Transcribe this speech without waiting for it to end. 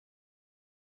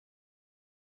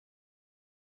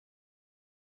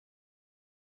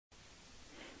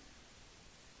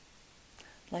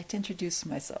I'd like to introduce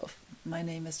myself. My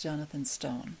name is Jonathan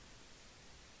Stone.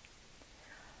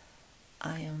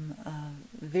 I am a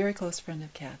very close friend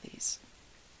of Cathee's.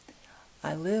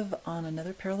 I live on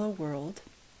another parallel world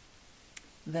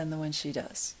than the one she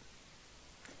does.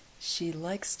 She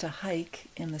likes to hike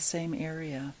in the same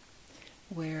area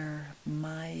where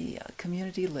my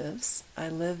community lives. I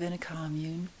live in a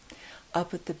commune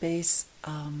up at the base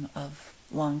of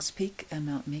Long's Peak and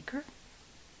Mount Meeker.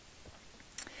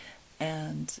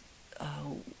 And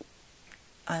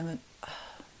I've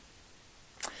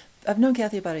known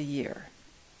Cathee about a year.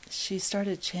 She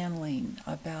started channeling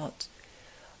about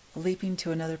leaping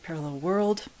to another parallel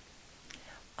world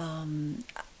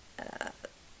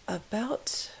about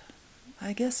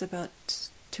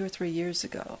 2 or 3 years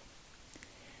ago.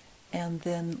 And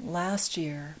then last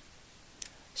year,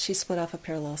 she split off a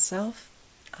parallel self.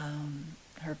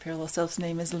 Her parallel self's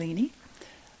name is Leanie.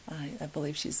 I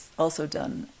believe she's also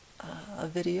done a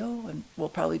video, and we'll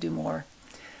probably do more,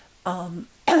 talking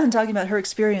about her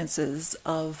experiences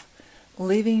of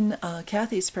leaving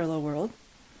Cathee's parallel world,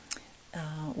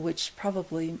 which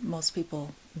probably most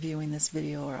people viewing this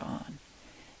video are on,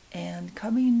 and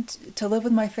coming to live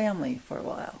with my family for a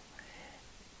while.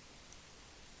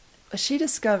 She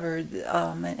discovered,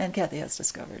 and Cathee has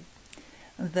discovered,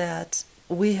 that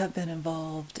we have been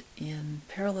involved in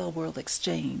parallel world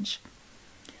exchange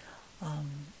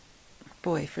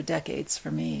for decades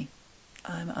for me.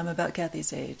 I'm about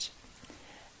Cathee's age.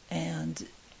 And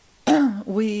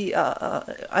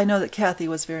I know that Cathee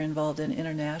was very involved in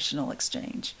international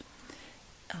exchange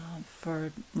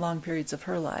for long periods of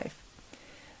her life.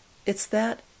 It's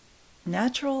that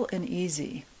natural and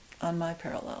easy on my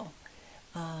parallel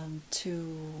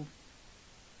to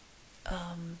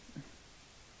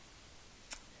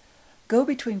go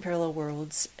between parallel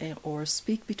worlds or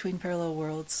speak between parallel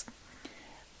worlds.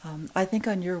 I think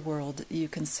on your world you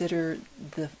consider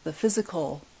the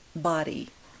physical body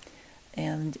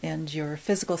and your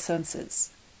physical senses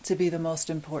to be the most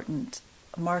important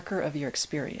marker of your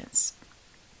experience.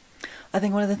 I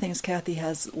think one of the things Cathee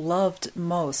has loved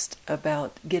most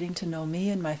about getting to know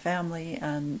me and my family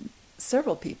and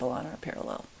several people on our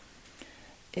parallel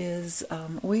is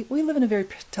we live in a very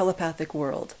telepathic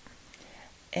world.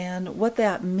 And what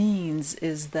that means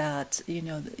is that,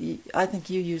 I think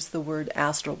you use the word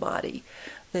astral body,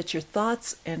 that your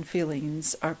thoughts and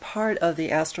feelings are part of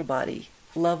the astral body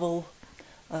level,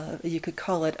 you could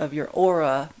call it, of your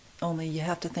aura, only you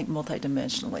have to think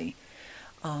multidimensionally.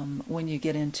 When you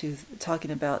get into talking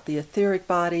about the etheric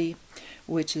body,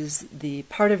 which is the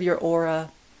part of your aura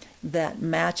that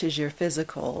matches your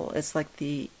physical. It's like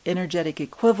the energetic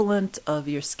equivalent of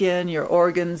your skin, your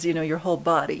organs, your whole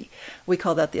body. We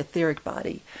call that the etheric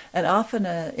body. And often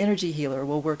an energy healer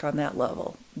will work on that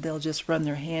level. They'll just run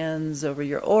their hands over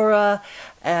your aura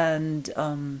and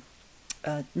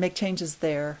make changes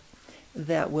there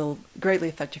that will greatly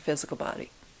affect your physical body.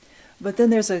 But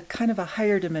then there's a kind of a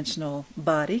higher dimensional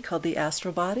body called the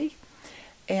astral body.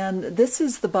 And this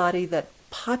is the body that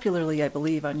popularly, I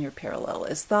believe, on your parallel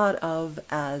is thought of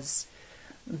as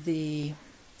the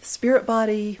spirit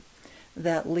body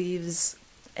that leaves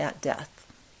at death,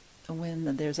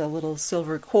 when there's a little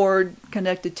silver cord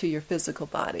connected to your physical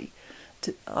body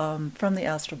from the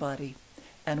astral body,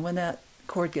 and when that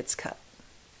cord gets cut,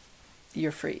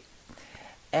 you're free.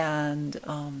 And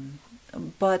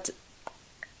but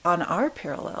on our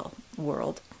parallel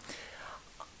world,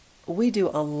 we do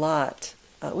a lot.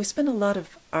 We spend a lot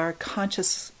of our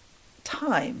conscious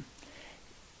time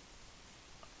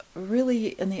really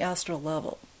in the astral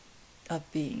level of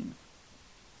being.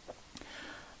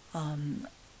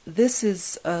 This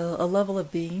is a level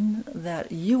of being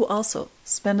that you also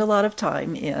spend a lot of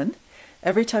time in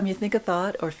every time you think a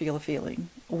thought or feel a feeling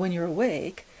when you're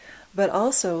awake, but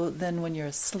also then when you're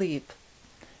asleep.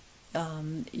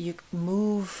 You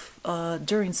move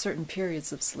during certain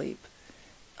periods of sleep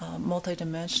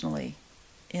multidimensionally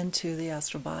into the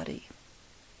astral body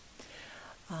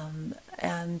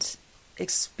and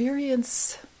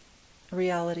experience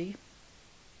reality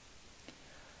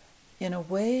in a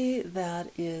way that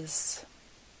is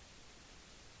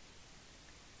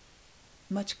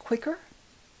much quicker,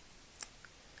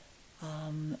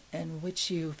 in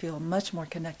which you feel much more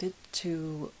connected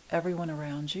to everyone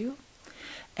around you,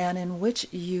 and in which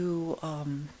you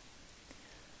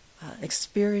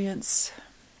experience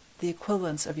the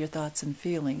equivalence of your thoughts and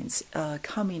feelings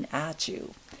coming at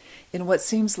you in what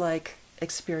seems like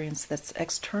experience that's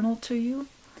external to you,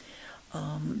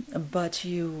 but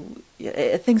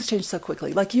things change so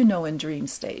quickly, like in dream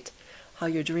state, how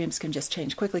your dreams can just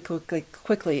change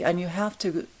quickly, and you have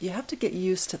to get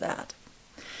used to that.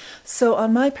 So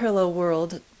on my parallel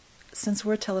world, since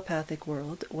we're a telepathic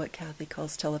world, what Cathee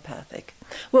calls telepathic,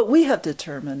 what we have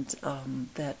determined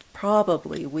that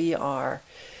probably we are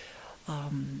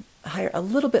higher, a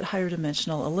little bit higher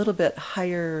dimensional, a little bit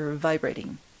higher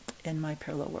vibrating in my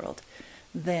parallel world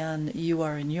than you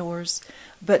are in yours,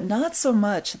 but not so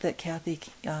much that Cathee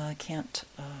can't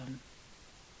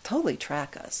totally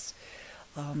track us.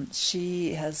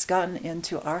 She has gotten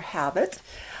into our habit,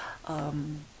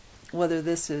 whether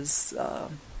this is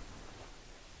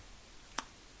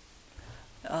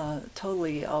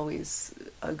totally always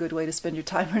a good way to spend your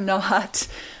time or not.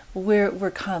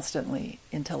 We're constantly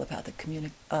in telepathic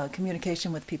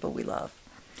communication with people we love.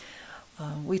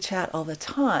 We chat all the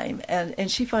time, and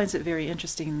she finds it very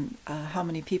interesting how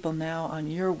many people now on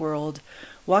your world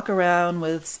walk around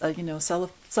with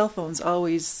cell phones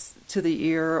always to the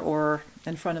ear or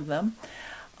in front of them,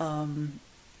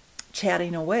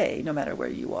 chatting away no matter where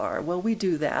you are. Well, we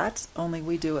do that, only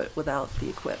we do it without the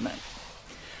equipment.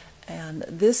 And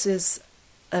this is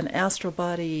an astral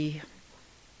body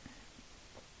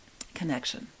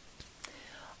connection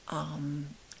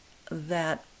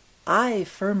that I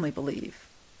firmly believe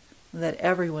that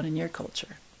everyone in your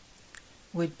culture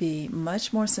would be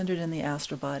much more centered in the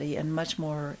astral body and much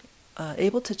more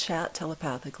able to chat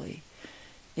telepathically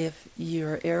if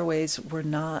your airways were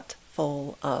not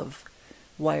full of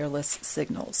wireless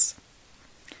signals.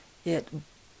 It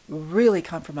really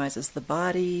compromises the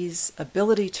body's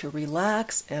ability to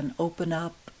relax and open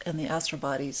up in the astral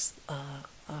body's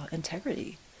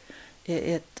integrity.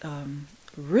 It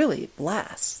really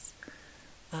blasts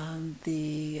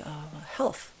the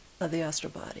health of the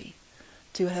astral body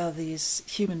to have these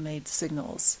human-made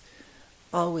signals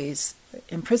always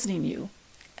imprisoning you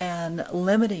and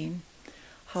limiting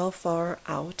how far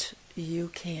out you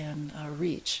can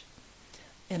reach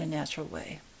in a natural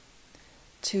way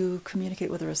to communicate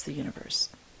with the rest of the universe.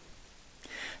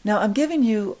 Now, I'm giving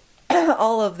you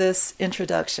all of this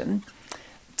introduction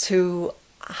to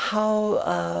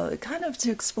how, kind of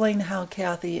to explain how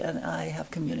Cathee and I have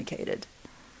communicated.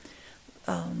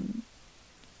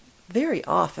 Very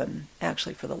often,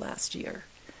 actually, for the last year.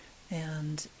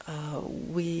 And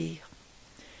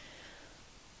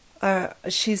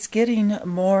she's getting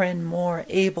more and more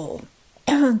able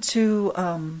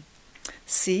to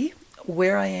see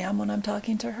where I am when I'm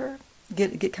talking to her,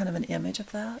 get kind of an image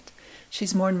of that.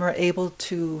 She's more and more able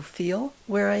to feel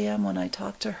where I am when I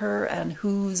talk to her and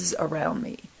who's around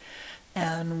me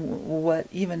and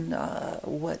what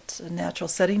natural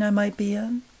setting I might be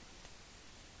in.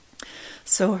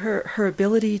 So her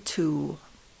ability to,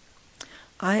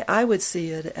 I would see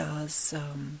it as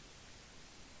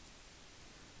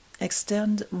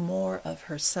extend more of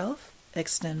herself,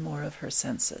 extend more of her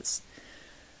senses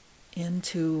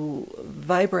into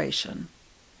vibration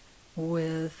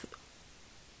with,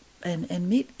 and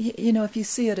meet, if you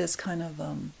see it as kind of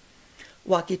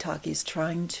walkie-talkies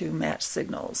trying to match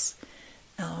signals,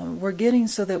 we're getting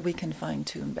so that we can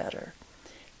fine-tune better.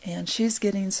 And she's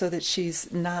getting so that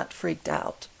she's not freaked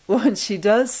out when she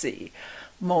does see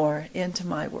more into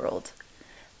my world,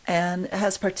 and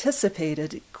has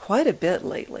participated quite a bit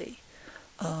lately,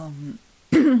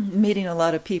 meeting a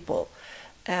lot of people,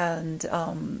 and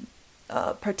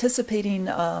participating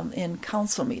in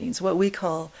council meetings, what we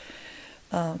call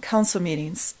council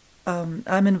meetings.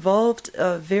 I'm involved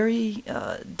very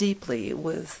deeply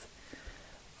with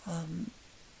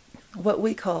what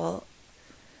we call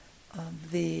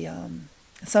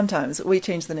sometimes we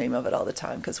change the name of it all the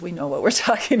time because we know what we're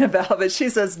talking about, but she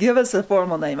says, give us a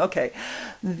formal name. Okay.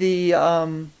 The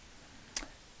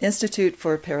Institute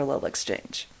for Parallel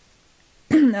Exchange.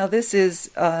 Now this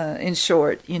is, in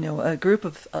short, a group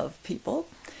of people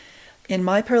in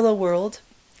my parallel world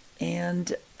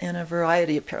and in a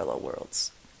variety of parallel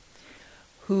worlds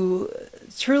who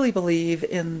truly believe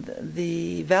in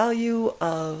the value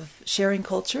of sharing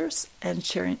cultures and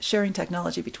sharing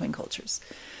technology between cultures.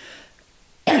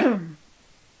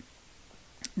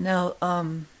 Now,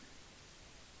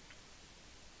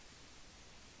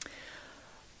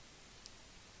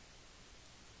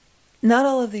 not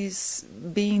all of these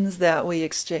beings that we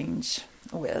exchange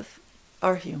with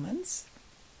are humans.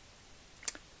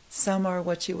 Some are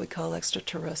what you would call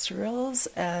extraterrestrials,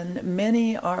 and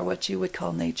many are what you would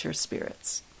call nature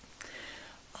spirits.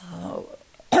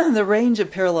 The range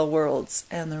of parallel worlds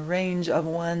and the range of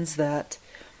ones that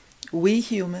we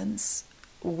humans,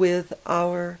 with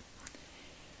our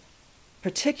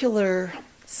particular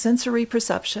sensory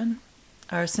perception,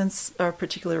 our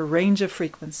particular range of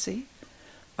frequency,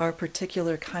 our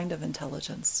particular kind of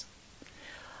intelligence,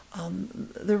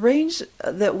 The range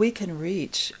that we can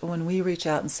reach when we reach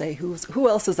out and say, who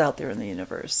else is out there in the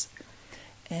universe?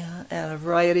 And a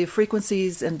variety of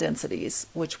frequencies and densities,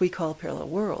 which we call parallel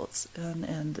worlds.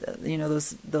 And you know,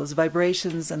 those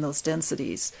vibrations and those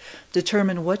densities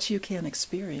determine what you can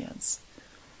experience.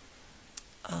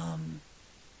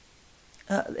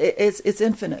 It's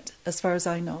infinite, as far as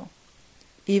I know.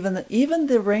 Even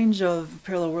the range of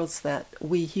parallel worlds that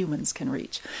we humans can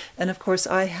reach. And of course,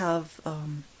 I have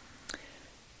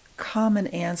common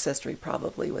ancestry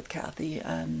probably with Cathee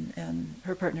and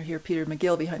her partner here, Peter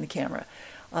McGill, behind the camera.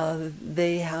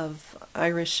 They have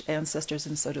Irish ancestors,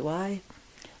 and so do I.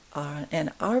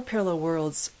 And our parallel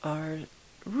worlds are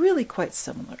really quite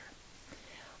similar.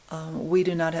 We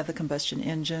do not have the combustion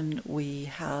engine. We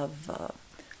have a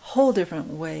whole different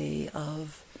way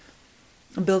of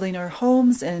building our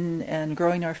homes and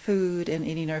growing our food and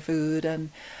eating our food,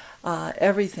 and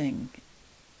everything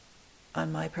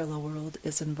on my parallel world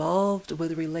is involved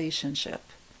with relationship.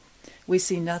 We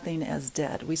see nothing as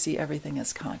dead. We see everything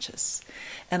as conscious.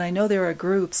 And I know there are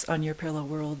groups on your parallel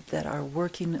world that are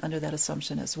working under that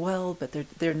assumption as well, but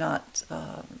they're not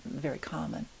very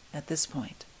common at this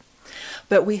point.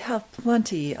 But we have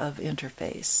plenty of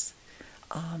interface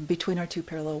between our two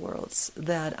parallel worlds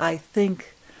that I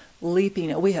think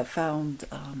we have found.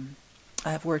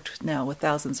 I have worked now with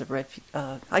thousands of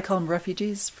I call them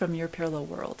refugees from your parallel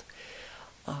world.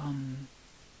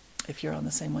 If you're on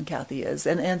the same one Cathee is,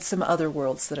 and some other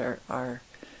worlds that are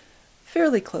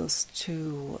fairly close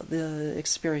to the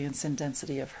experience and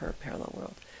density of her parallel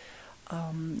world.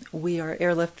 We are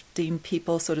airlifting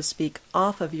people, so to speak,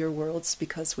 off of your worlds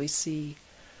because we see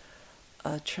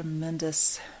a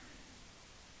tremendous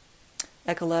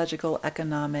ecological,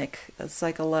 economic,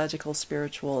 psychological,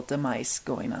 spiritual demise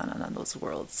going on those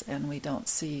worlds, and we don't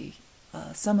see,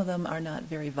 some of them are not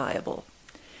very viable.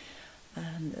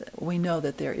 And we know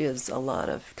that there is a lot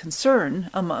of concern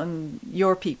among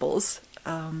your peoples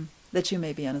that you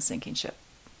may be on a sinking ship.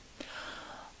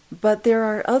 But there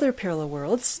are other parallel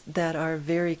worlds that are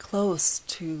very close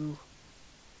to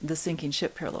the sinking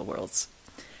ship parallel worlds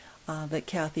that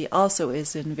Cathee also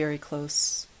is in very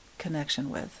close connection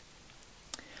with,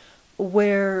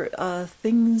 where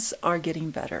things are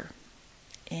getting better,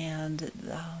 and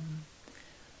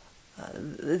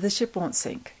the ship won't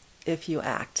sink if you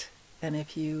act. And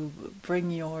if you bring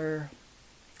your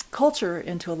culture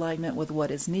into alignment with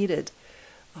what is needed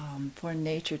for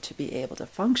nature to be able to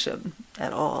function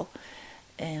at all,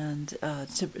 and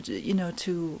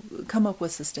to come up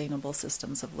with sustainable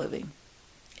systems of living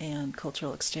and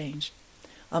cultural exchange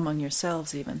among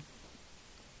yourselves even.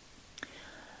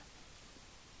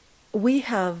 We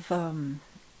have,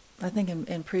 I think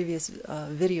in previous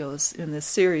videos in this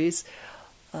series,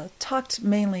 talked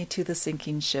mainly to the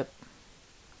sinking ship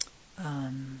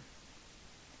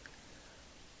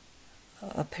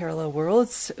parallel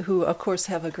worlds, who of course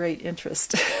have a great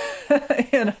interest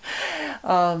in,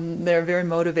 they're very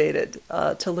motivated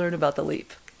to learn about the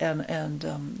leap, and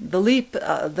the leap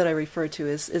that I refer to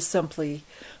is simply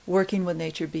working with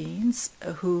nature beings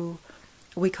who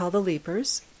we call the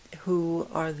leapers, who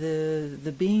are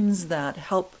the beings that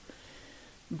help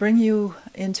bring you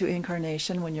into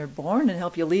incarnation when you're born and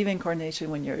help you leave incarnation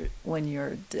when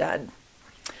you're dead.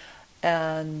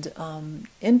 And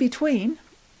in between,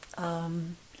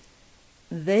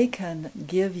 they can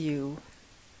give you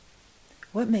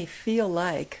what may feel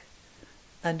like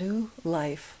a new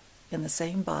life in the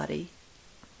same body,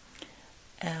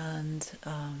 and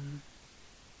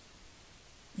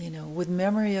with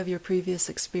memory of your previous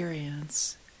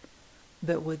experience,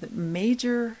 but with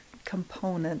major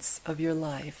components of your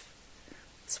life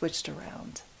switched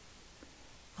around.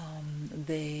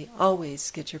 They always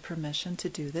get your permission to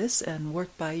do this and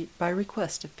work by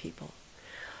request of people.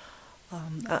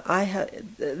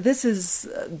 This is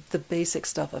the basic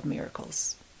stuff of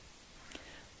miracles.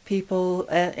 People,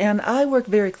 and I work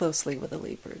very closely with the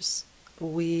leapers.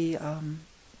 I'm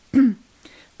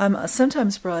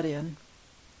sometimes brought in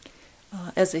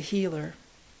as a healer,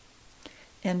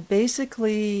 and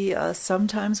basically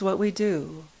sometimes what we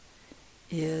do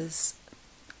is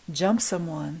jump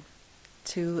someone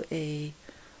to a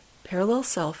parallel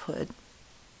selfhood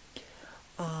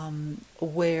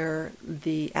where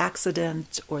the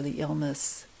accident or the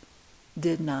illness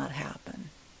did not happen.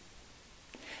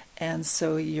 And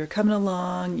so you're coming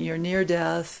along, you're near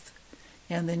death,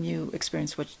 and then you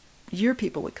experience what your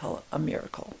people would call a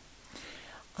miracle.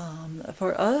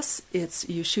 For us, it's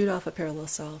you shoot off a parallel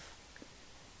self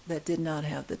that did not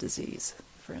have the disease,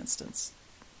 for instance.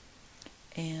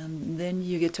 And then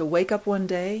you get to wake up one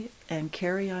day and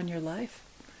carry on your life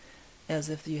as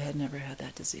if you had never had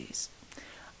that disease.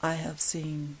 I have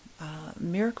seen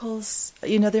miracles.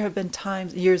 You know, there have been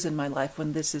times, years in my life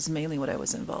when this is mainly what I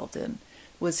was involved in,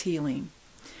 was healing.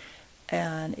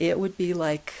 And it would be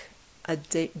like a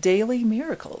daily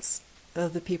miracles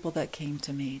of the people that came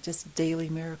to me, just daily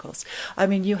miracles. I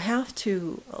mean, you have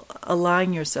to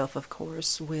align yourself, of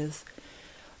course, with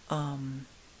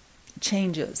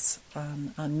changes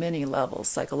on many levels,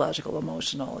 psychological,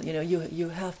 emotional. You know, you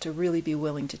have to really be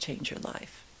willing to change your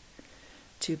life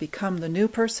to become the new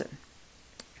person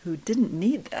who didn't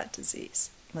need that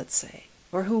disease, let's say,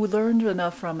 or who learned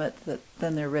enough from it that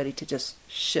then they're ready to just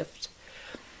shift.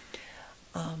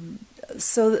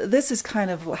 So this is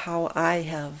kind of how I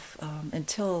have,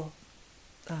 until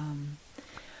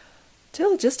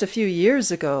just a few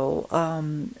years ago,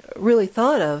 really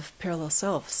thought of parallel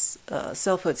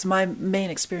selfhoods. My main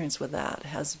experience with that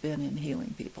has been in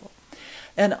healing people.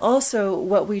 And also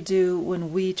what we do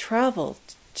when we travel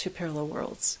to parallel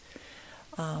worlds.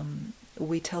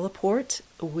 We teleport,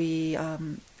 we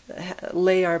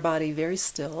lay our body very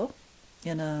still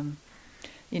in a,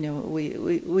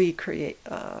 we create,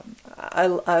 I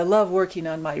love working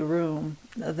on my room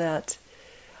that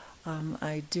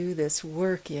I do this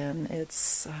work in.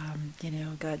 It's,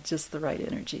 got just the right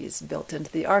energies built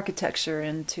into the architecture,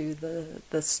 into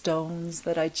the stones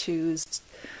that I choose,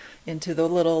 into the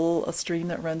little stream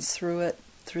that runs through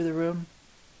the room.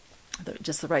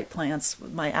 Just the right plants,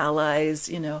 my allies,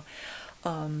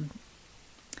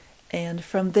 and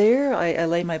from there I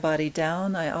lay my body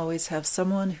down. I always have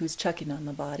someone who's checking on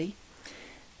the body,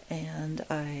 and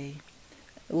I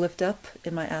lift up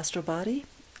in my astral body,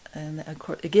 and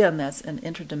again, that's an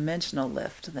interdimensional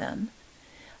lift. Then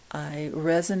I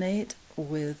resonate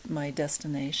with my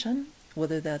destination,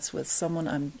 whether that's with someone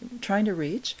I'm trying to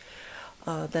reach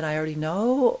that I already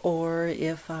know, or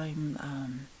if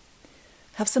I'm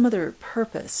have some other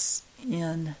purpose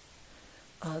in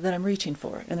that I'm reaching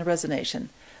for in the resonation.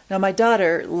 Now, my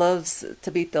daughter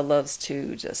Tabitha loves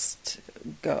to just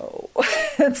go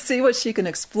and see what she can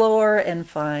explore and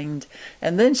find,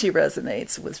 and then she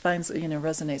resonates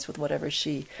with whatever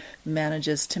she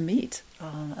manages to meet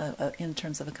in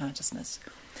terms of a consciousness.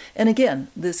 And again,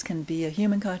 this can be a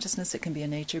human consciousness, it can be a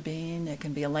nature being, it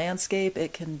can be a landscape,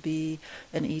 it can be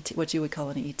an ET, what you would call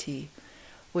an ET,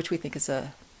 which we think is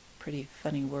a pretty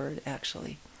funny word,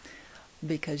 actually,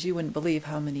 because you wouldn't believe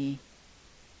how many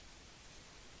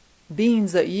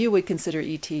beings that you would consider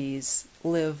ETs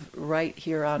live right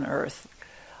here on Earth,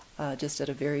 just at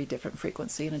a very different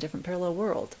frequency in a different parallel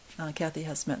world. Cathee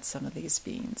has met some of these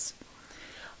beings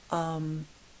right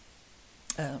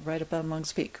up on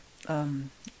Long's Peak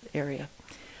area.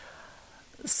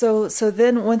 So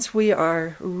then once we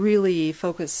are really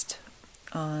focused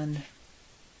on,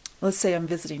 let's say I'm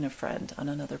visiting a friend on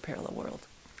another parallel world,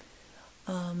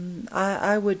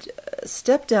 I would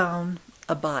step down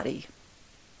a body.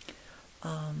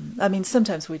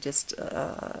 Sometimes we just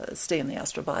stay in the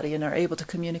astral body and are able to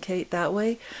communicate that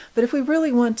way. But if we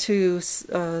really want to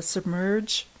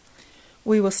submerge,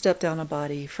 we will step down a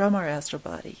body from our astral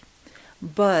body.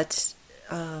 But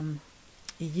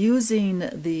using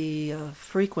the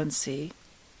frequency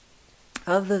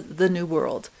of the new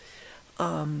world,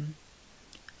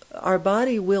 our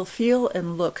body will feel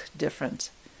and look different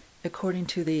according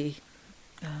to the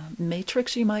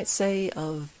matrix, you might say,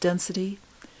 of density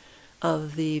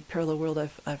of the parallel world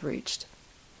I've reached.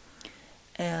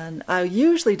 And I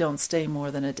usually don't stay more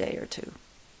than a day or two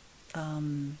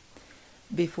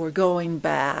before going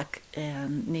back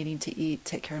and needing to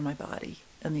take care of my body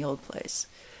in the old place.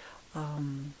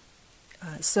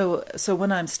 So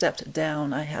when I'm stepped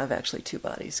down, I have actually two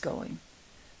bodies going.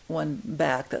 One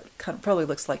back that probably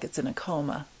looks like it's in a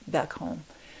coma back home,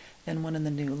 and one in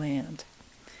the new land.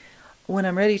 When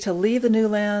I'm ready to leave the new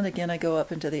land, again, I go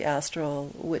up into the astral,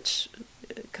 which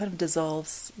kind of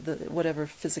dissolves whatever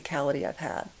physicality I've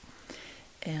had,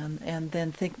 and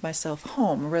then think myself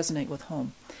home, resonate with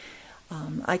home.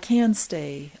 I can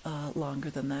stay longer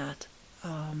than that.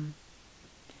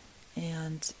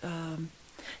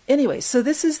 Anyway, so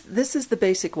this is the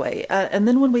basic way. And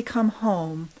then when we come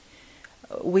home,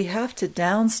 we have to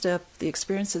downstep the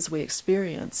experiences we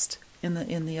experienced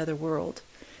in the other world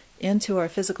into our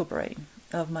physical brain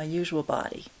of my usual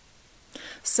body.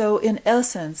 So in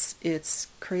essence, it's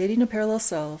creating a parallel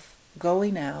self,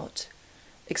 going out,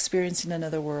 experiencing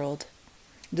another world,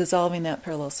 dissolving that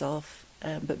parallel self,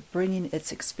 but bringing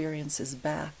its experiences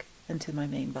back into my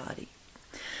main body.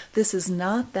 This is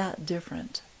not that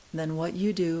different than what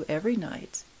you do every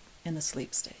night in the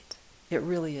sleep state. It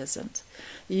really isn't.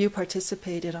 You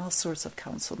participate in all sorts of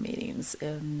council meetings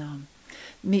and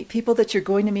meet people that you're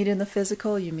going to meet in the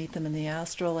physical. You meet them in the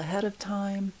astral ahead of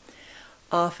time.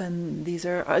 often these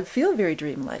are, I feel very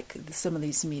dreamlike, some of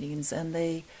these meetings,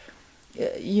 and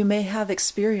you may have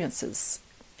experiences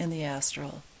in the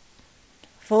astral,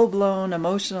 full-blown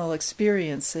emotional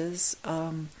experiences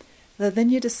that then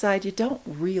you decide you don't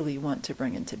really want to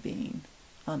bring into being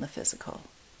on the physical.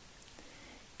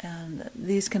 And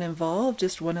these can involve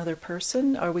just one other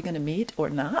person. Are we going to meet or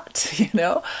not,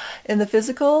 in the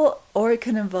physical? Or it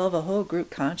can involve a whole group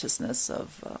consciousness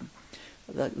of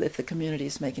if the community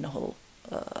is making the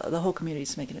whole community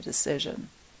is making a decision.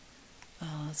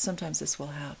 Sometimes this will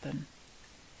happen.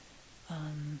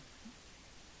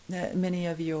 Many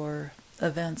of your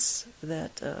events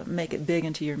that make it big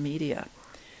into your media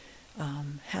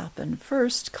happen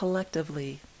first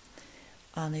collectively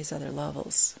on these other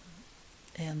levels.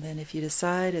 And then if you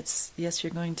decide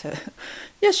you're going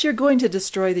to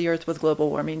destroy the earth with global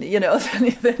warming,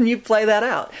 then you play that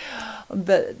out.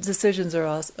 But decisions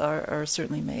are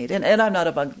certainly made. And I'm not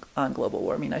up on global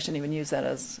warming. I shouldn't even use that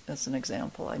as an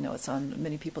example. I know it's on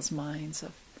many people's minds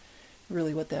of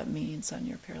really what that means on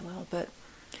your parallel. But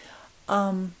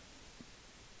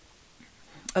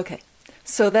okay,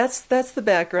 so that's the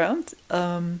background.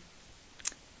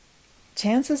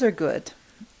 Chances are good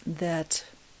that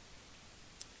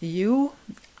you,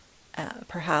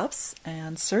 perhaps,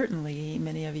 and certainly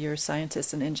many of your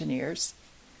scientists and engineers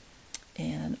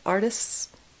and artists,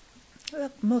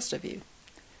 most of you,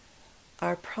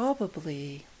 are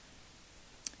probably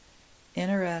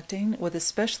interacting with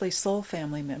especially soul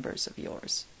family members of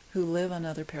yours who live on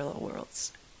other parallel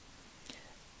worlds.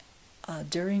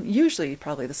 Usually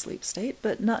probably the sleep state,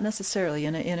 but not necessarily.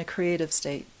 In a creative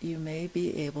state, you may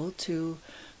be able to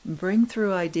bring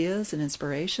through ideas and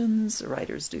inspirations.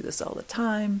 Writers do this all the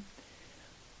time,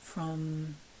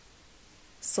 from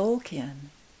soul kin,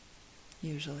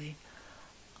 usually,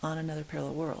 on another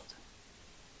parallel world.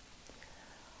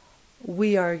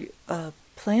 We are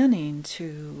planning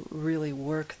to really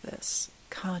work this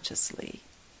consciously.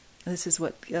 This is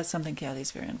something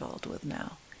Cathee's very involved with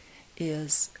now,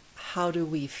 is how do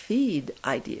we feed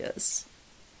ideas,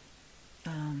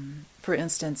 for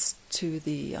instance, to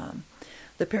the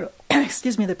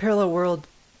parallel world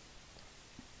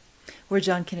where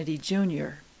John Kennedy Jr.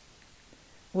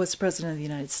 was President of the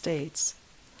United States,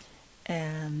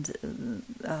 and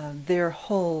their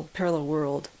whole parallel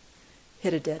world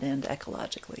hit a dead end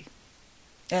ecologically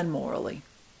and morally,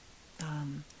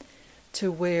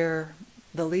 to where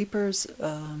the leapers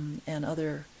and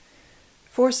other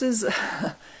forces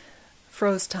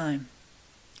froze time,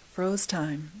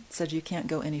 said you can't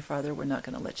go any farther, we're not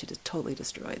going to let you totally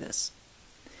destroy this.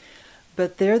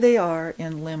 But there they are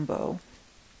in limbo.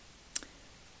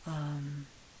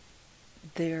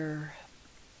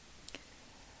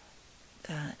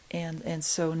 And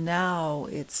so now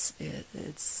it's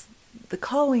the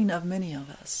calling of many of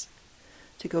us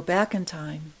to go back in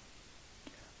time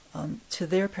to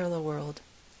their parallel world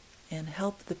and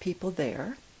help the people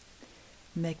there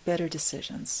make better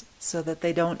decisions so that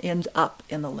they don't end up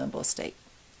in the limbo state.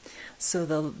 So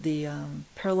the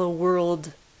parallel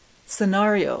world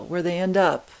scenario where they end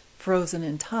up frozen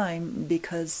in time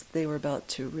because they were about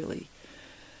to really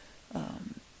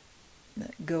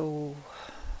go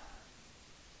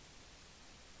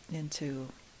into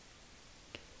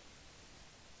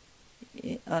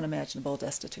unimaginable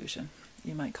destitution,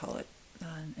 you might call it,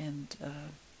 and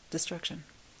destruction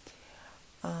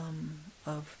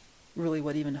of really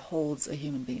what even holds a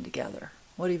human being together,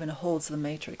 what even holds the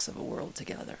matrix of a world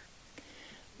together.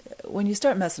 When you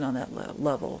start messing on that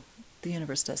level, the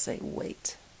universe does say,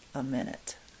 wait a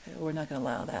minute, we're not going to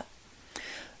allow that.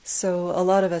 So a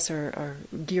lot of us are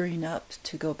gearing up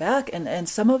to go back, and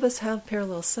some of us have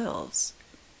parallel selves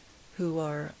who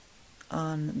are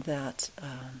on that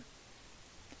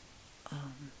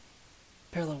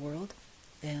parallel world,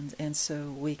 and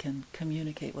so we can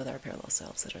communicate with our parallel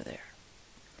selves that are there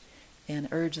and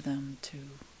urge them to,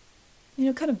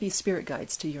 kind of be spirit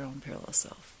guides to your own parallel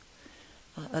self,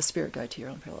 a spirit guide to your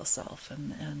own parallel self,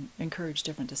 and encourage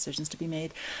different decisions to be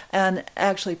made, and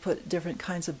actually put different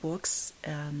kinds of books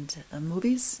and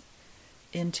movies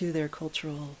into their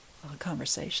cultural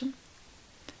conversation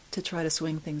to try to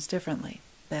swing things differently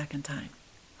back in time.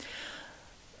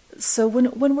 So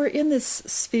when we're in this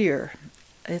sphere,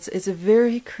 it's a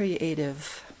very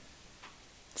creative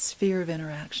sphere of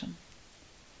interaction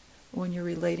when you're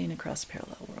relating across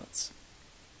parallel worlds.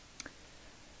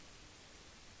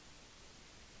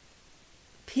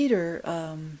 Peter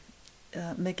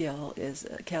Miguel is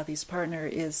Cathee's partner,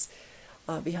 is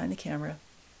behind the camera.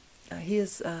 He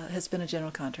has been a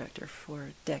general contractor for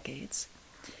decades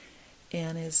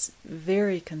and is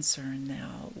very concerned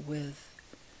now with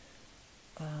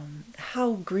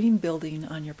how green building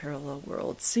on your parallel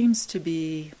world seems to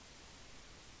be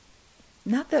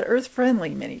not that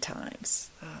earth-friendly many times.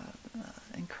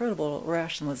 Incredible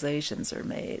rationalizations are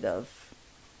made of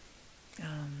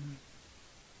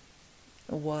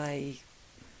why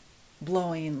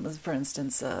blowing, for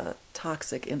instance,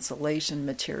 toxic insulation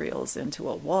materials into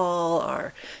a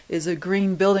wall is a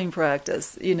green building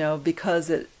practice, because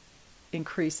it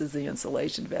increases the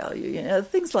insulation value.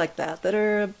 Things like that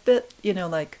are a bit,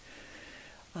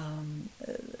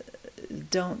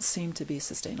 don't seem to be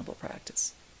sustainable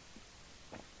practice.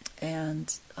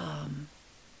 And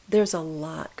there's a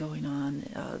lot going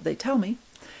on, they tell me,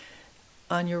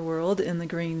 on your world in the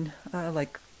green,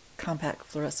 like compact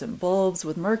fluorescent bulbs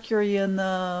with mercury in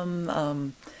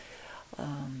them,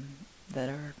 that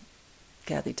are,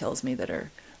 Cathee tells me, that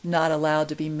are not allowed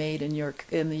to be made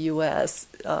in the U.S.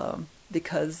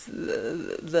 Because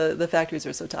the factories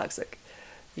are so toxic.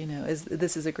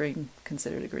 This is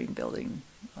considered a green building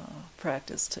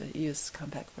practice to use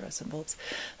compact fluorescent bulbs,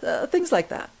 things like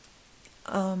that.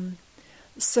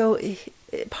 So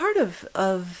part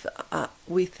of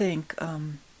we think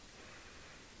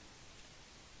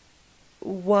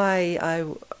why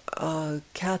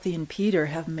Cathee and Peter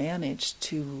have managed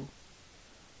to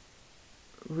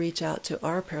reach out to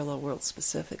our parallel world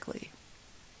specifically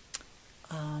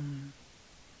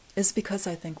is because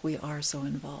I think we are so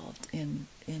involved in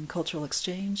cultural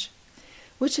exchange,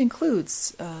 which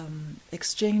includes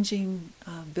exchanging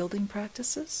building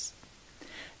practices.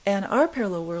 And our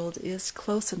parallel world is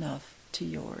close enough to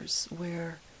yours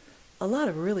where a lot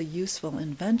of really useful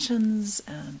inventions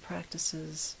and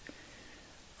practices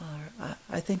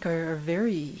I think are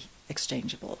very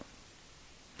exchangeable.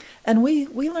 And we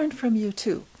learned from you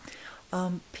too.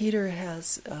 Peter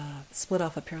has split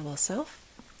off a parallel self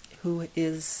who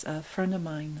is a friend of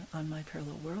mine on my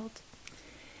parallel world.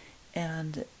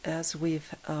 And as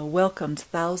we've welcomed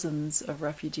thousands of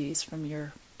refugees from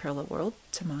your parallel world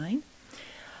to mine,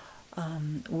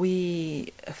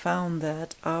 we found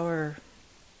that our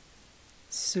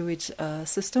sewage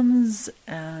systems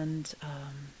and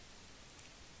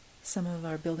some of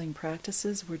our building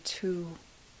practices were too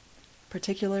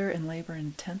particular and labor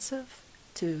intensive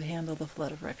to handle the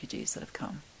flood of refugees that have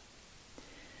come.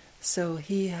 So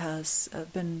he has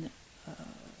been,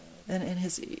 and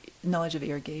his knowledge of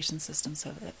irrigation systems,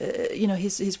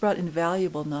 he's brought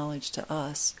invaluable knowledge to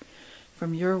us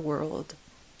from your world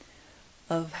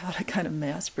of how to kind of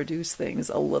mass produce things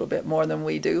a little bit more than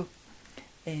we do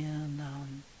and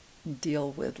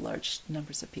deal with large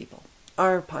numbers of people.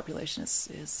 Our population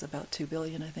is about 2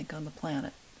 billion, I think, on the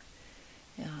planet,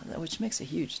 which makes a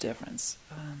huge difference,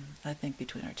 I think,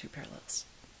 between our two parallels.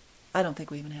 I don't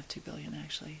think we even have 2 billion,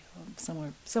 actually,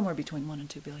 somewhere between 1 and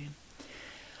 2 billion.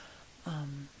 I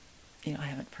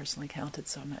haven't personally counted,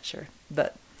 so I'm not sure.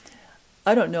 But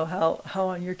I don't know how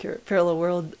on your parallel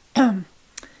world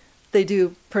they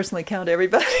do personally count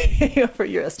everybody for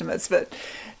your estimates. But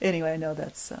anyway, I know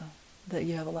that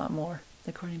you have a lot more,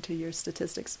 according to your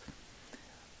statistics.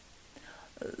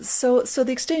 So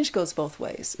the exchange goes both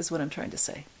ways, is what I'm trying to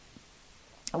say.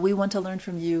 We want to learn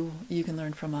from you. You can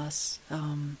learn from us.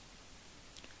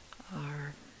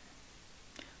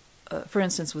 For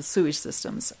instance, with sewage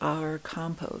systems, our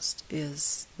compost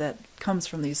that comes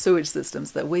from these sewage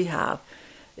systems that we have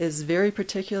is very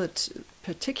particular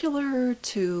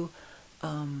to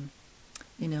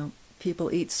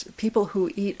people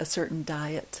who eat a certain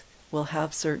diet will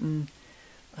have certain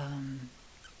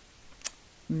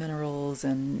minerals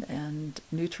and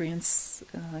nutrients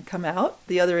come out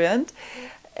the other end,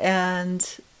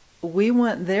 and we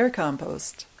want their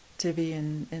compost to be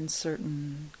in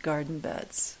certain garden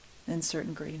beds, in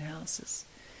certain greenhouses.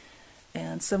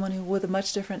 And someone who with a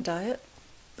much different diet,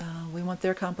 we want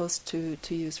their compost to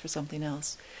use for something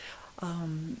else,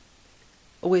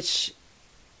 which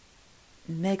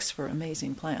makes for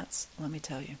amazing plants, let me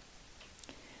tell you.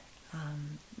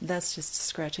 That's just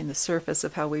scratching the surface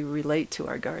of how we relate to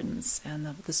our gardens and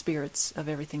the spirits of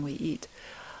everything we eat.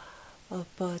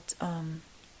 But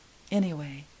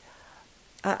anyway,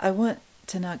 I want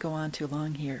to not go on too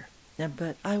long here,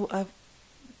 but I've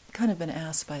kind of been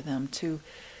asked by them to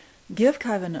give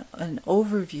kind of an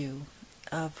overview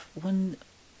of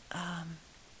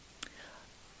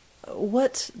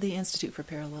what the Institute for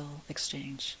Parallel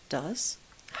Exchange does,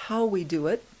 how we do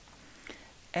it,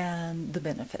 and the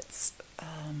benefits.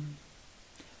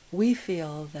 We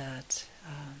feel that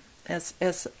as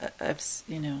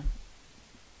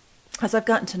I've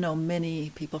gotten to know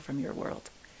many people from your world,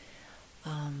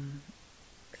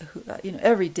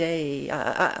 every day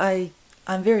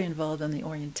I'm very involved in the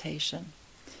orientation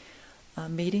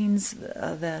meetings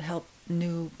that help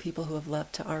new people who have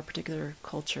left to our particular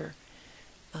culture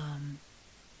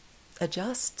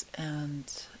adjust,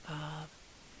 and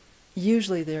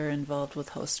usually they're involved with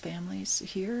host families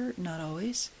here, not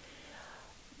always.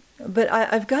 But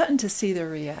I've gotten to see their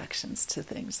reactions to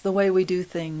things, the way we do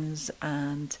things,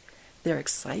 and their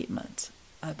excitement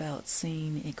about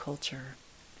seeing a culture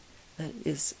that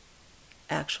is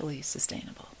actually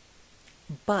sustainable,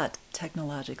 but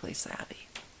technologically savvy.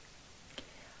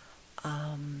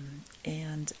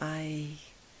 And I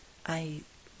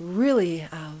really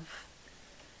have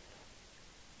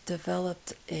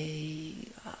developed a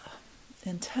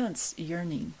intense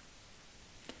yearning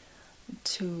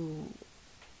to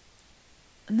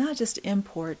not just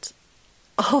import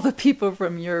all the people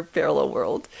from your parallel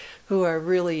world who are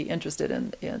really interested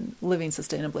in living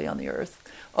sustainably on the earth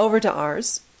over to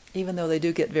ours, even though they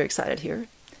do get very excited here.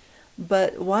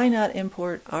 But why not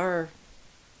import our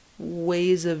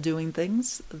ways of doing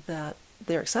things that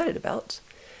they're excited about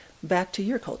back to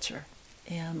your culture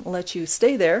and let you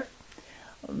stay there,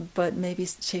 but maybe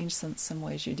change some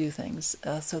ways you do things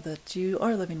so that you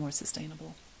are living more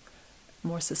sustainably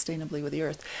with the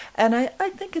earth. And I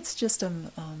think it's just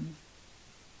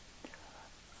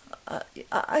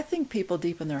I think people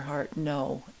deep in their heart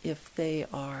know if they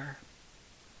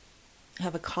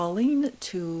have a calling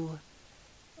to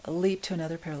leap to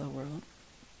another parallel world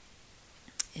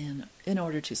in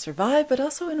order to survive, but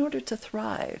also in order to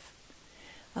thrive.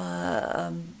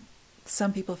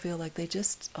 Some people feel like they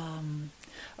just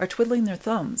are twiddling their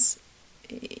thumbs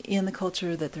in the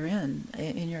culture that they're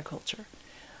in your culture.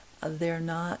 They're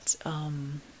not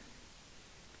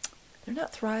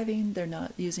thriving. They're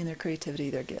not using their creativity,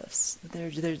 their gifts.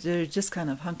 They're just kind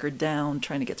of hunkered down,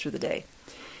 trying to get through the day,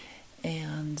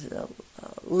 and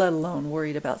let alone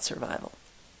worried about survival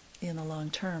in the long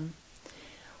term.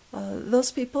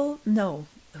 Those people know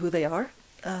who they are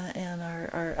and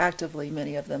are actively,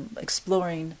 many of them,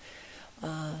 exploring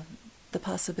the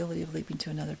possibility of leaping to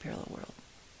another parallel world.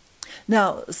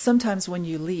 Now, sometimes when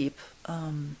you leap,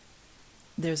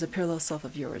 there's a parallel self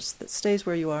of yours that stays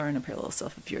where you are and a parallel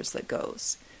self of yours that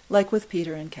goes. Like with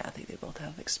Peter and Cathee, they both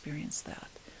have experienced that.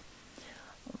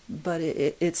 But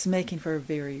it's making for a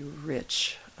very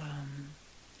rich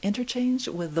interchange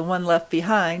with the one left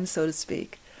behind, so to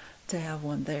speak, to have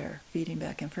one there, feeding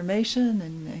back information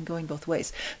and going both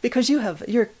ways. Because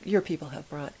your people have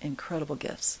brought incredible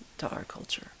gifts to our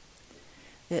culture.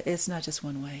 It's not just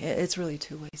one way. It's really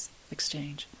two ways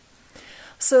exchange.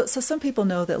 So some people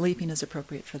know that leaping is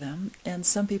appropriate for them, and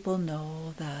some people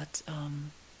know that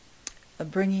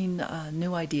bringing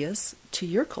new ideas to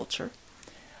your culture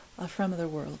from other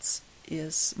worlds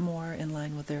is more in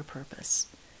line with their purpose.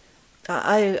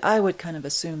 I would kind of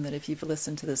assume that if you've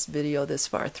listened to this video this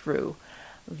far through,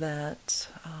 that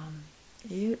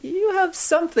you have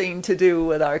something to do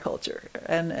with our culture,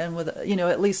 and with,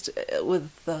 at least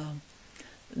with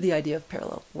the idea of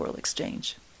parallel world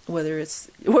exchange. Whether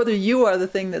you are the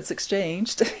thing that's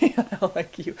exchanged,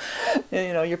 like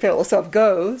your parallel self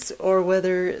goes, or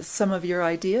whether some of your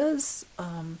ideas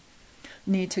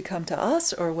need to come to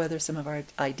us, or whether some of our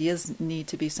ideas need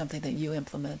to be something that you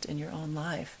implement in your own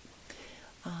life.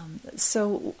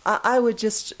 So I would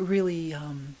just really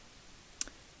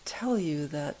tell you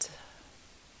that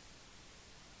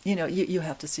you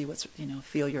have to see what's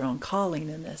feel your own calling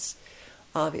in this,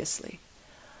 obviously.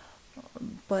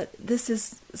 But this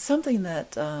is something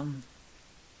that,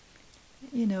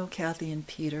 Cathee and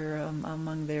Peter,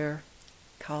 among their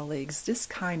colleagues, just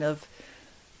kind of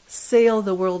sail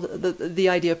the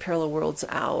idea of parallel worlds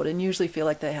out, and usually feel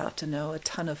like they have to know a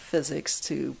ton of physics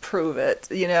to prove it,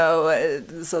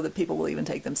 so that people will even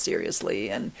take them seriously,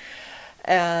 and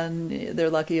they're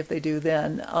lucky if they do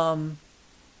then.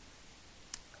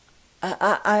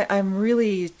 I'm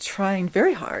really trying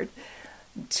very hard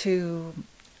to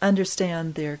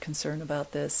understand their concern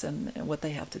about this and what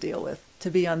they have to deal with to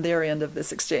be on their end of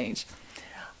this exchange.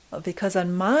 Because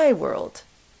on my world,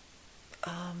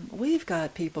 we've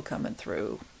got people coming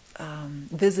through,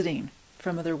 visiting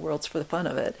from other worlds for the fun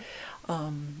of it.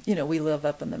 We live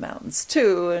up in the mountains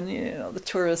too, and the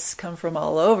tourists come from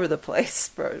all over the place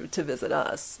to visit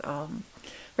us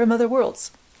from other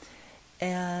worlds.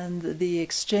 And the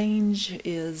exchange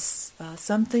is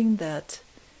something that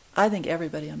I think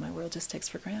everybody in my world just takes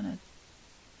for granted.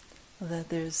 That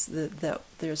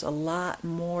there's a lot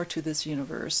more to this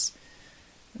universe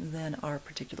than our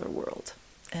particular world.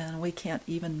 And we can't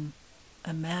even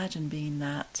imagine being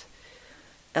that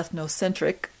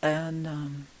ethnocentric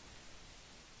and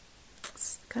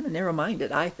it's kind of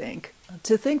narrow-minded, I think.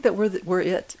 To think that we're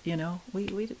it,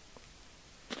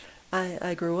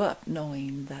 I grew up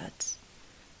knowing that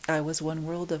I was one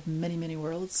world of many, many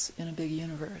worlds in a big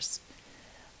universe.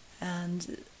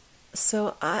 And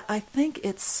so I think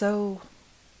it's so...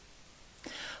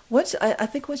 I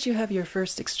think once you have your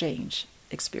first exchange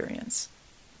experience,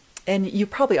 and you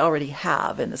probably already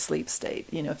have in the sleep state,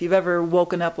 if you've ever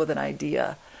woken up with an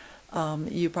idea,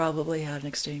 you probably had an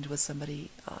exchange with somebody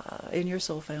in your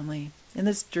soul family in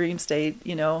this dream state,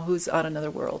 who's on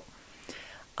another world.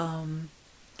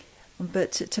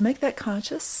 But to make that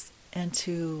conscious and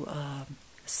to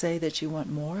say that you want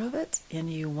more of it,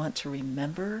 and you want to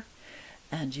remember,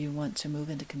 and you want to move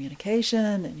into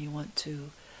communication, and you want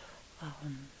to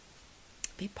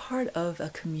be part of a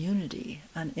community,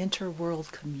 an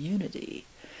interworld community,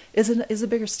 is a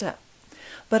bigger step.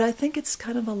 But I think it's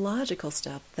kind of a logical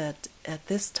step that at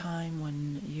this time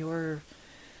when your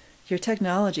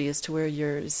technology is to where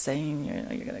you're saying you're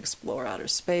going to explore outer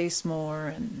space more,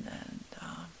 and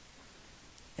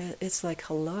it's like,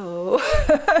 hello,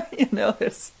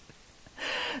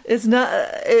 it's not,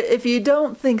 if you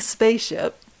don't think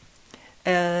spaceship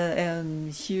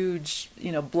and huge,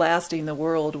 blasting the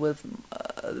world with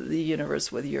the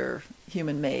universe with your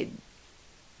human-made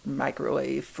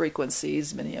microwave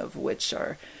frequencies, many of which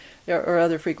are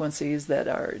other frequencies that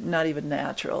are not even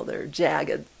natural. They're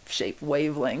jagged shaped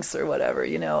wavelengths or whatever,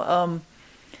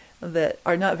 that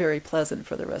are not very pleasant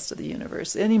for the rest of the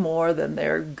universe any more than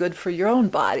they're good for your own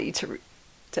body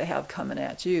to have coming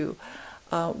at you.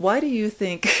 Why do you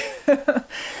think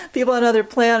people on other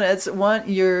planets want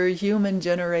your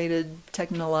human-generated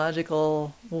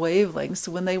technological wavelengths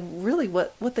when they really,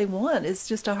 what they want is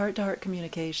just a heart-to-heart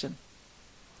communication?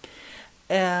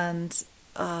 And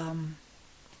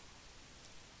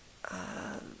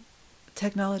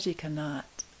technology cannot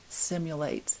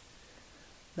simulate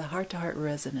the heart-to-heart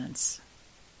resonance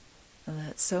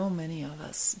that so many of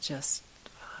us just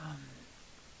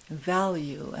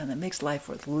value, and that makes life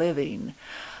worth living.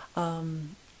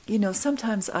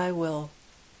 Sometimes I will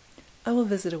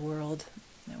visit a world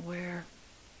where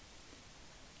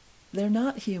they're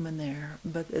not human there,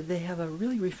 but they have a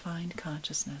really refined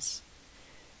consciousness.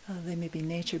 They may be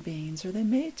nature beings, or they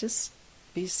may just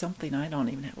be something I don't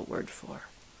even have a word for.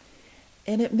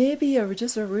 And it may be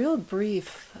just a real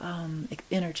brief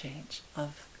interchange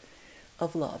of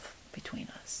love between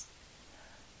us.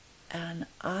 And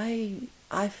I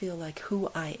feel like who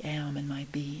I am in my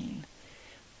being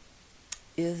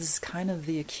is kind of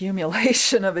the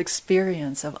accumulation of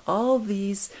experience of all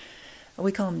these,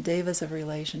 we call them devas of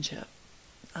relationship,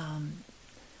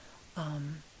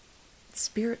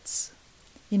 spirits.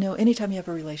 Anytime you have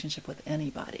a relationship with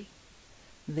anybody,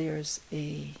 there's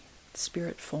a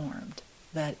spirit formed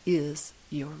that is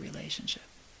your relationship.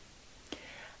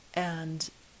 And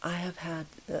I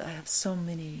have so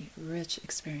many rich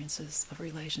experiences of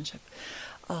relationship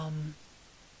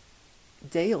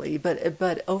daily,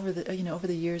 but over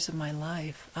the years of my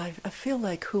life, I feel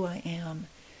like who I am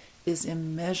is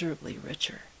immeasurably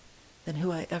richer than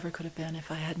who I ever could have been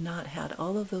if I had not had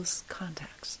all of those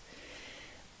contacts.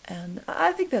 And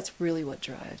I think that's really what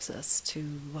drives us to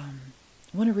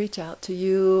want to reach out to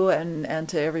you and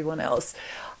to everyone else.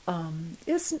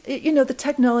 The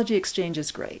technology exchange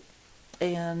is great.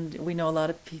 And we know a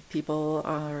lot of people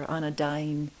are on a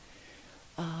dying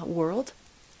world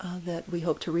that we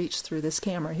hope to reach through this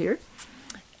camera here.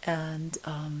 And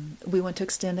we want to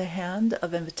extend a hand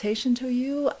of invitation to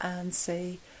you and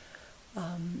say,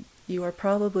 you are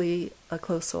probably a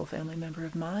close soul family member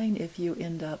of mine if you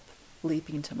end up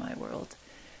leaping to my world.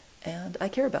 And I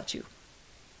care about you.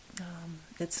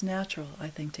 It's natural, I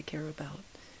think, to care about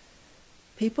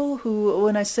people who,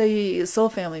 when I say soul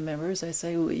family members, I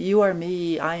say you are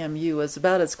me, I am you, is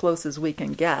about as close as we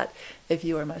can get if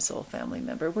you are my soul family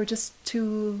member. We're just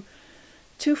two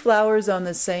flowers on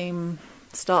the same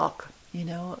stalk,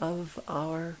 of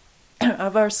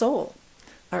our soul,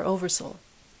 our oversoul.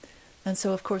 And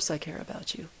so of course I care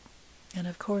about you. And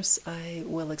of course I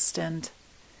will extend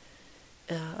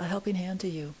a helping hand to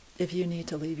you if you need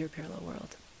to leave your parallel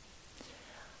world.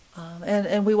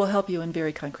 And we will help you in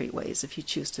very concrete ways if you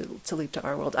choose to leap to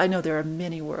our world. I know there are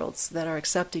many worlds that are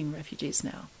accepting refugees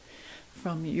now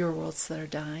from your worlds that are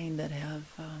dying, that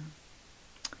have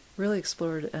really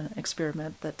explored an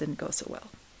experiment that didn't go so well,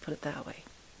 put it that way.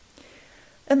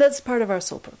 And that's part of our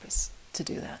soul purpose, to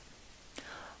do that.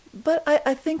 But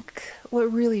I think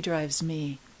what really drives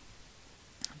me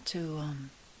to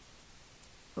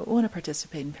want to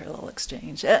participate in parallel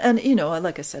exchange, and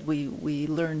like I said, we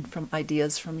learn from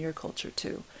ideas from your culture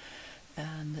too,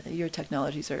 and your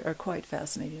technologies are quite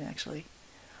fascinating, actually.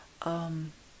 But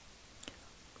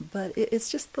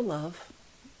it's just the love,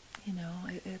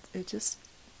 it just,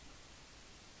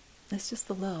 it's just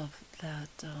the love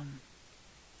that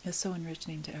is so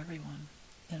enriching to everyone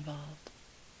involved.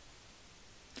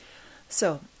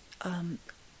 So,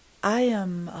 I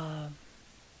am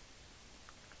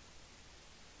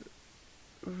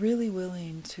really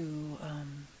willing to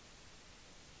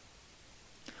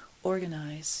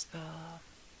organize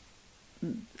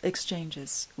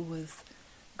exchanges with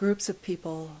groups of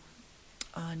people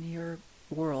on your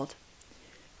world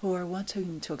who are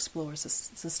wanting to explore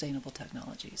sustainable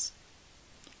technologies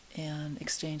and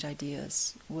exchange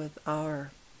ideas with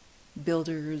our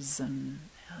builders and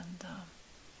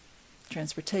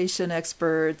transportation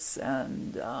experts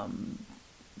and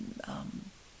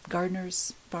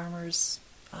gardeners, farmers,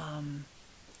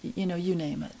 you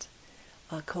name it.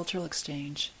 A cultural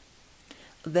exchange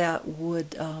that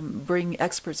would bring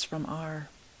experts from our...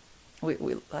 I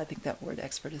think that word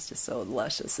expert is just so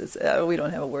luscious. We don't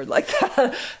have a word like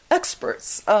that.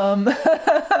 Experts.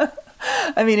 I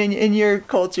mean, in your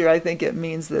culture, I think it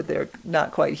means that they're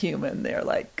not quite human. They're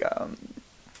like a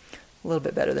little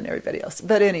bit better than everybody else.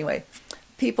 But anyway,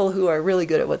 people who are really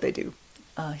good at what they do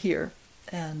here,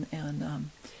 and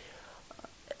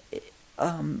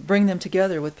bring them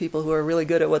together with people who are really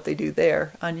good at what they do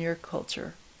there on your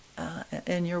culture,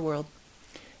 in your world.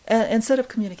 And set up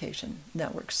communication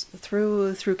networks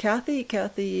through Cathee.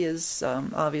 Cathee is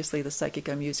obviously the psychic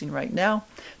I'm using right now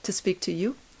to speak to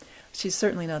you. She's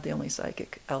certainly not the only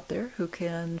psychic out there who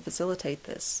can facilitate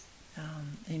this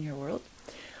in your world.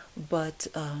 But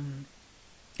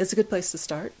it's a good place to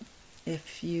start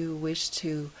if you wish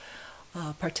to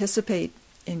participate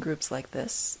in groups like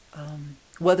this,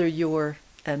 whether you're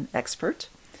an expert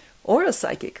or a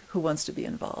psychic who wants to be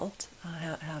involved,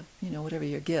 have whatever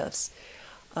your gifts.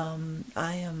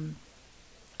 I am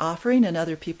offering, and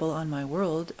other people on my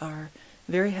world are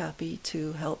very happy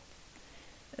to help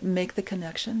make the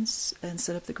connections and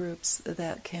set up the groups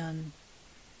that can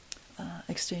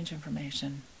exchange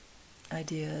information,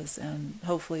 ideas, and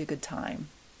hopefully a good time.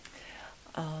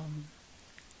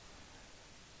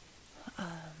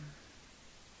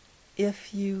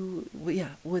 If you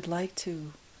would like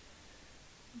to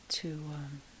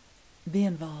be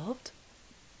involved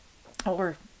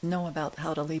or know about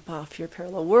how to leap off your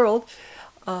parallel world,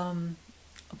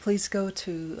 please go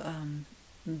to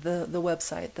the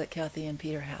website that Cathee and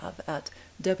Peter have at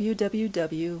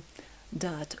www.weeness,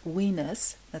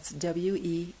 that's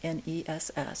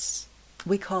WENESS.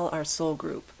 We call our soul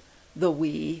group the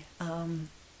We.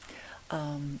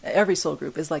 Every soul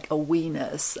group is like a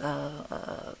weeness,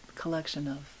 a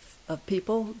collection of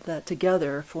people that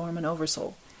together form an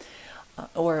oversoul,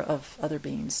 or of other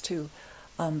beings too.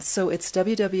 So it's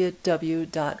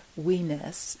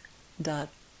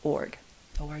www.weeness.org,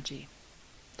 O-R-G.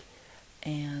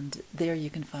 And there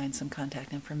you can find some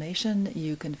contact information.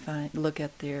 You can look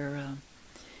at their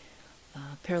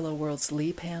Parallel Worlds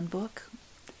Leap Handbook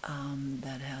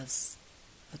that has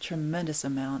a tremendous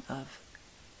amount of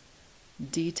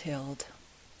detailed...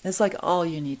 It's like all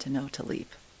you need to know to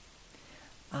leap.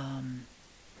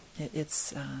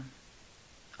 It's a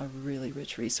really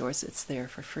rich resource. It's there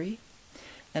for free.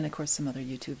 And of course some other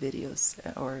YouTube videos,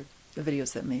 or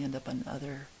videos that may end up on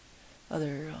other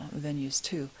venues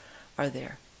too, are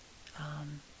there.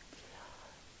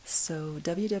 So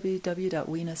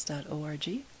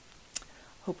www.weeness.org.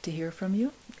 Hope to hear from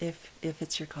you if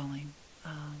it's your calling.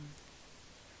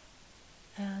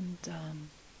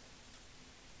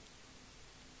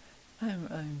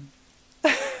 I'm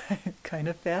kind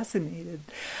of fascinated.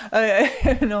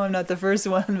 I know I'm not the first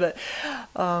one, but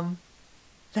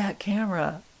that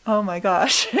camera, oh my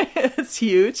gosh, it's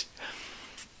huge.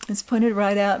 It's pointed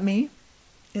right at me.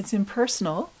 It's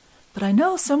impersonal, but I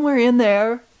know somewhere in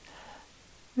there,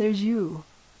 there's you.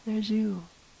 There's you.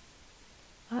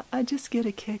 I just get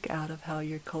a kick out of how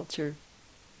your culture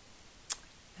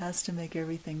has to make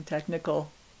everything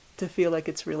technical to feel like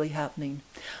it's really happening.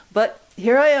 But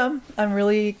here I am. I'm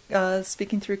really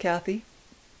speaking through Cathee.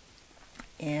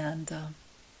 And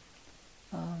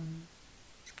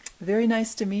very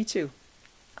nice to meet you.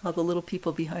 All the little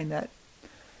people behind that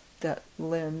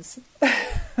lens.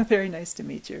 Very nice to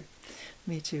meet you.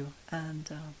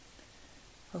 And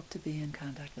hope to be in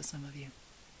contact with some of you.